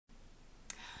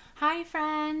Hi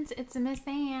friends, it's Miss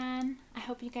Ann. I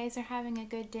hope you guys are having a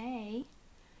good day.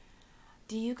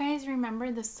 Do you guys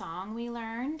remember the song we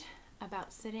learned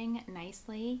about sitting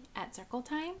nicely at circle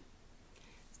time?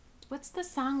 What's the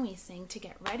song we sing to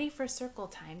get ready for circle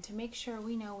time to make sure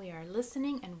we know we are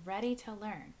listening and ready to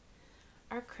learn?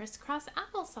 Our crisscross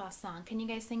applesauce song. Can you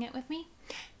guys sing it with me?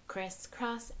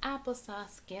 Crisscross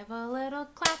applesauce, give a little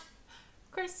clap.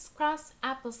 Crisscross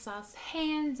applesauce,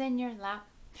 hands in your lap.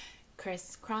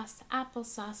 Crisscross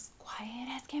applesauce, quiet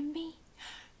as can be.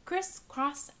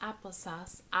 Crisscross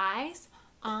applesauce, eyes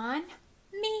on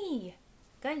me.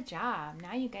 Good job.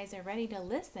 Now you guys are ready to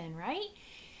listen, right?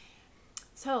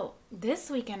 So this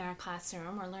week in our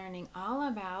classroom, we're learning all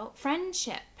about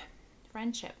friendship.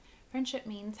 Friendship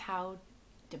means how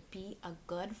to be a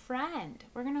good friend.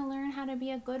 We're going to learn how to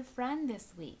be a good friend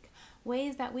this week.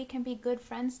 Ways that we can be good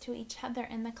friends to each other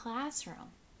in the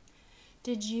classroom.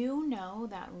 Did you know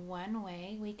that one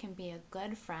way we can be a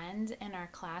good friend in our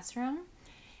classroom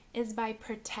is by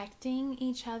protecting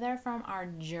each other from our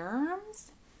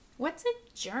germs? What's a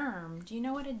germ? Do you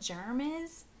know what a germ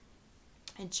is?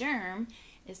 A germ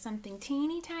is something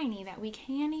teeny tiny that we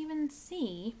can't even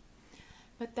see,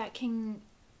 but that can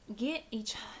get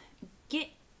each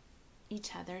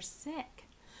other sick.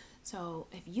 So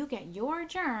if you get your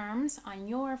germs on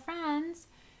your friends,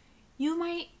 you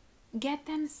might get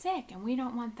them sick, and we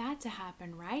don't want that to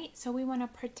happen, right? So we want to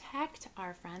protect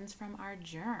our friends from our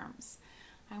germs.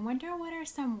 I wonder what are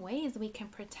some ways we can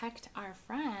protect our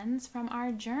friends from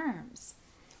our germs.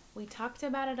 We talked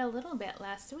about it a little bit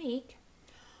last week.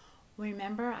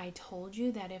 Remember I told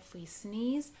you that if we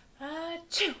sneeze,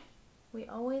 achoo, we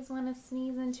always want to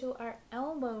sneeze into our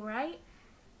elbow, right?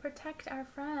 Protect our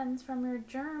friends from your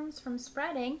germs from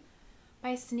spreading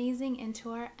by sneezing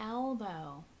into our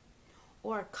elbow.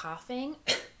 Or coughing,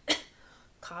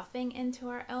 coughing into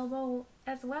our elbow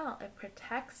as well. It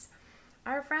protects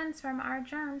our friends from our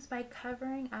germs by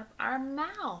covering up our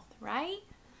mouth, right?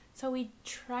 So we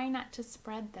try not to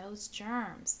spread those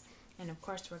germs. And of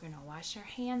course, we're going to wash our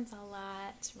hands a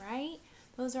lot, right?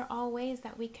 Those are all ways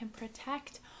that we can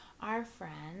protect our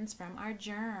friends from our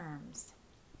germs.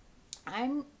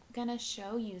 I'm going to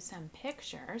show you some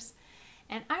pictures,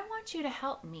 and I want you to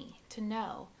help me to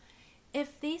know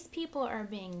if these people are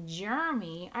being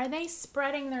germy, are they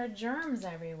spreading their germs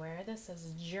everywhere? This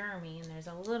is germy, and there's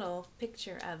a little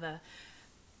picture of a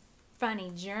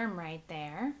funny germ right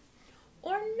there.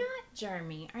 Or not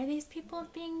germy? Are these people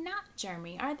being not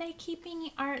germy? Are they keeping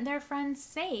their friends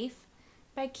safe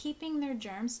by keeping their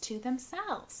germs to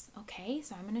themselves? Okay,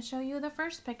 so I'm going to show you the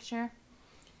first picture,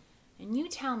 and you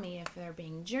tell me if they're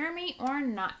being germy or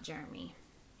not germy.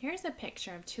 Here's a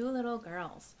picture of two little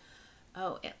girls.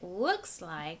 Oh, it looks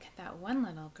like that one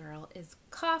little girl is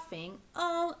coughing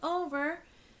all over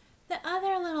the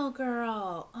other little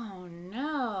girl. Oh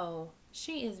no,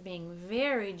 she is being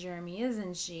very germy,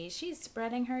 isn't she? She's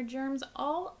spreading her germs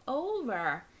all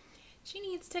over. She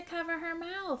needs to cover her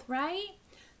mouth, right?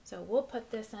 So we'll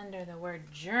put this under the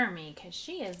word germy because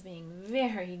she is being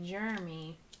very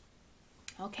germy.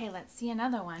 Okay, let's see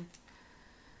another one.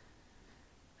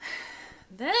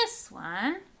 This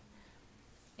one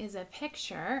is a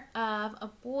picture of a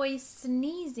boy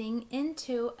sneezing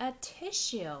into a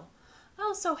tissue.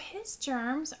 Oh, so his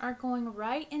germs are going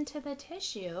right into the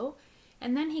tissue,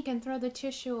 and then he can throw the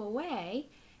tissue away,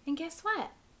 and guess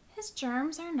what? His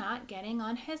germs are not getting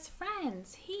on his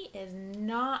friends. He is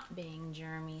not being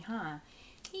germy, huh?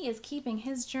 He is keeping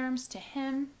his germs to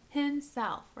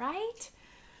himself, right?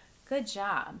 Good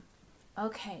job.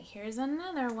 Okay, here's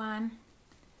another one.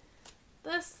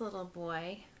 This little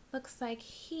boy looks like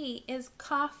he is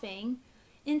coughing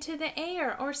into the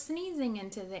air or sneezing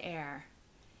into the air.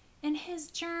 And his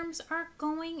germs are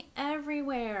going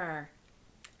everywhere.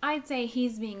 I'd say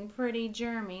he's being pretty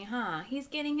germy, huh? He's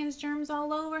getting his germs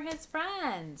all over his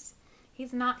friends.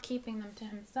 He's not keeping them to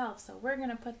himself, so we're going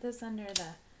to put this under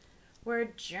the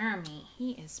word germy.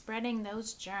 He is spreading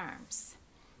those germs.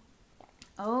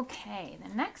 Okay,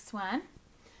 the next one.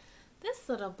 This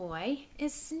little boy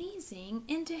is sneezing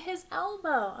into his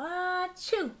elbow.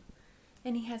 Achoo!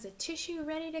 And he has a tissue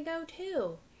ready to go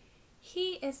too.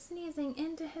 He is sneezing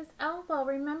into his elbow.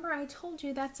 Remember, I told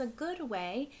you that's a good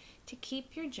way to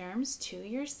keep your germs to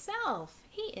yourself.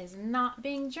 He is not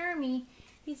being germy.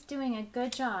 He's doing a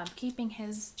good job keeping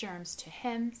his germs to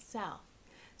himself.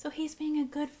 So he's being a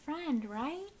good friend,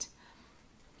 right?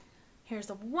 Here's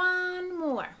one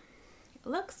more. It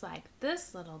looks like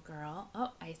this little girl,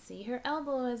 oh, I see her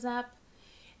elbow is up,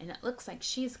 and it looks like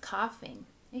she's coughing.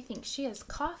 I think she is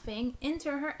coughing into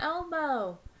her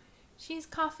elbow. She's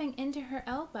coughing into her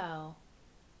elbow.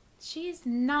 she's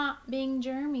not being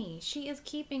germy. She is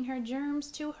keeping her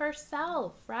germs to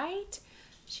herself, right?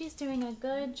 She's doing a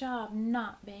good job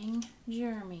not being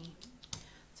germy.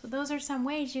 So those are some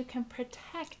ways you can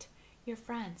protect your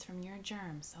friends from your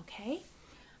germs, okay?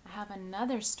 I have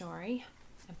another story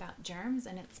about germs,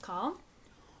 and it's called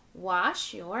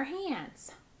Wash Your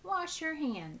Hands. Wash your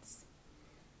hands.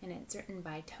 And it's written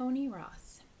by Tony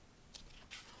Ross.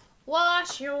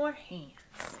 Wash your hands.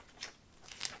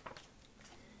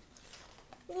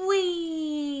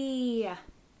 Whee!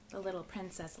 The little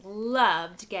princess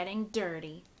loved getting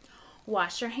dirty.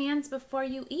 Wash your hands before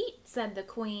you eat, said the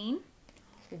queen.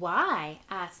 Why?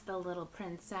 Asked the little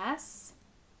princess.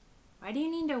 Why do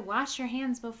you need to wash your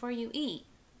hands before you eat?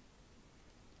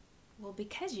 Well,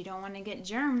 because you don't want to get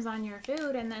germs on your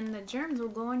food, and then the germs will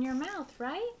go in your mouth,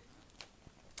 right?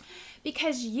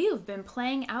 Because you've been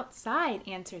playing outside,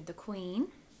 answered the queen.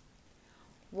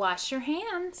 Wash your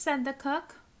hands, said the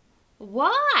cook.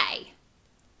 Why?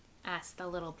 Asked the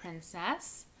little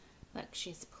princess. Look,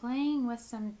 she's playing with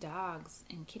some dogs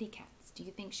and kitty cats. Do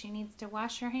you think she needs to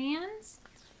wash her hands?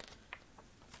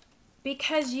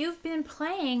 Because you've been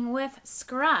playing with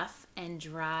scruff and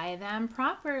dry them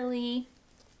properly.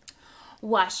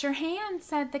 Wash your hands,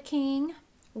 said the king.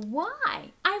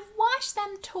 Why? I've washed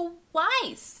them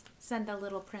twice, said the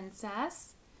little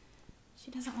princess. She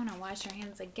doesn't want to wash her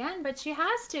hands again, but she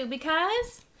has to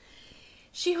because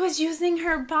she was using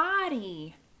her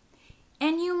body.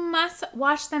 And you must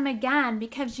wash them again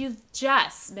because you've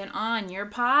just been on your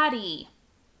potty.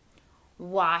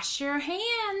 Wash your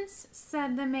hands,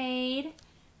 said the maid.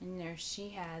 And there she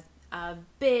has a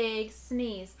big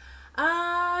sneeze.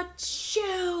 Achoo!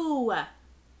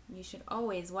 You should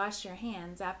always wash your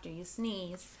hands after you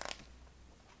sneeze.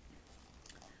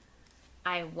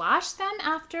 I wash them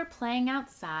after playing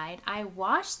outside. I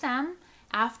wash them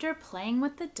after playing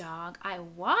with the dog. I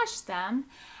wash them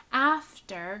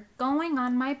after going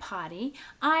on my potty.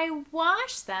 I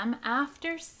wash them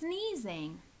after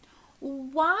sneezing.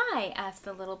 Why? Asked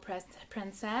the little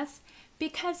princess.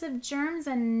 Because of germs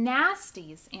and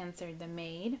nasties, answered the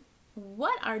maid.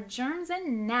 What are germs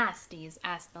and nasties?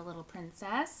 Asked the little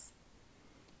princess.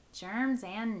 Germs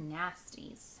and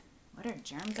nasties. What are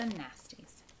germs and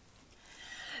nasties?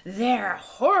 They're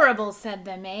horrible, said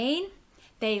the maid.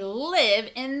 They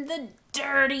live in the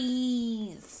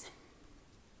dirties.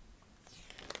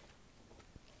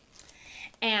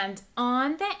 And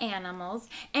on the animals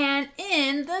and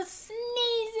in the sneezes.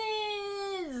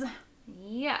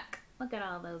 Yuck. Look at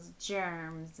all those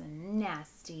germs and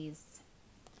nasties.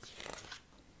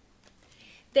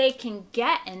 They can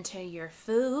get into your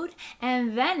food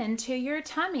and then into your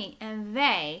tummy, and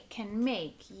they can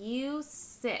make you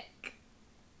sick.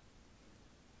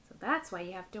 So that's why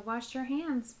you have to wash your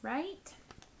hands, right?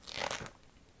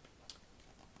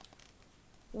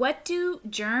 What do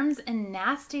germs and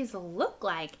nasties look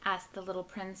like? Asked the little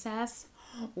princess.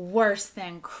 Worse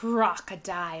than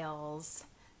crocodiles,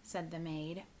 said the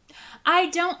maid. I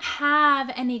don't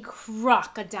have any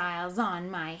crocodiles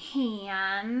on my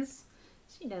hands.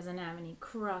 She doesn't have any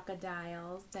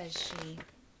crocodiles, does she?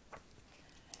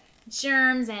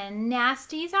 Germs and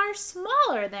nasties are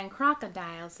smaller than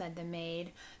crocodiles, said the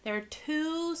maid. They're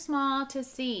too small to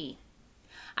see.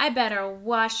 I better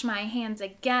wash my hands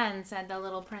again, said the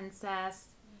little princess.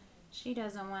 She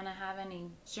doesn't want to have any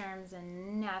germs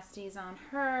and nasties on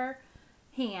her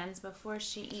hands before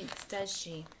she eats, does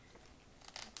she?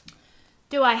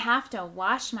 Do I have to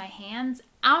wash my hands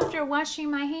after washing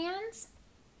my hands?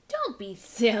 Don't be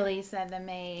silly, said the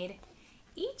maid.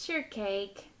 Eat your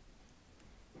cake.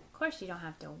 Of course you don't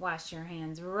have to wash your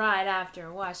hands right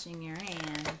after washing your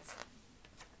hands.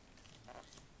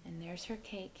 And there's her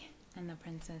cake. And the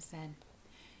princess said,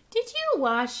 Did you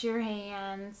wash your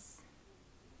hands?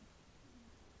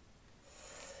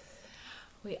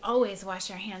 We always wash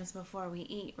our hands before we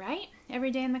eat, right?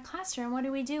 Every day in the classroom, what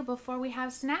do we do before we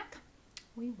have snack?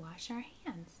 We wash our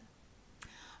hands.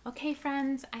 Okay,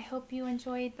 friends, I hope you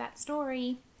enjoyed that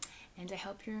story. And I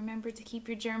hope you remember to keep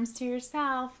your germs to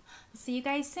yourself. I'll see you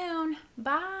guys soon.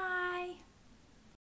 Bye.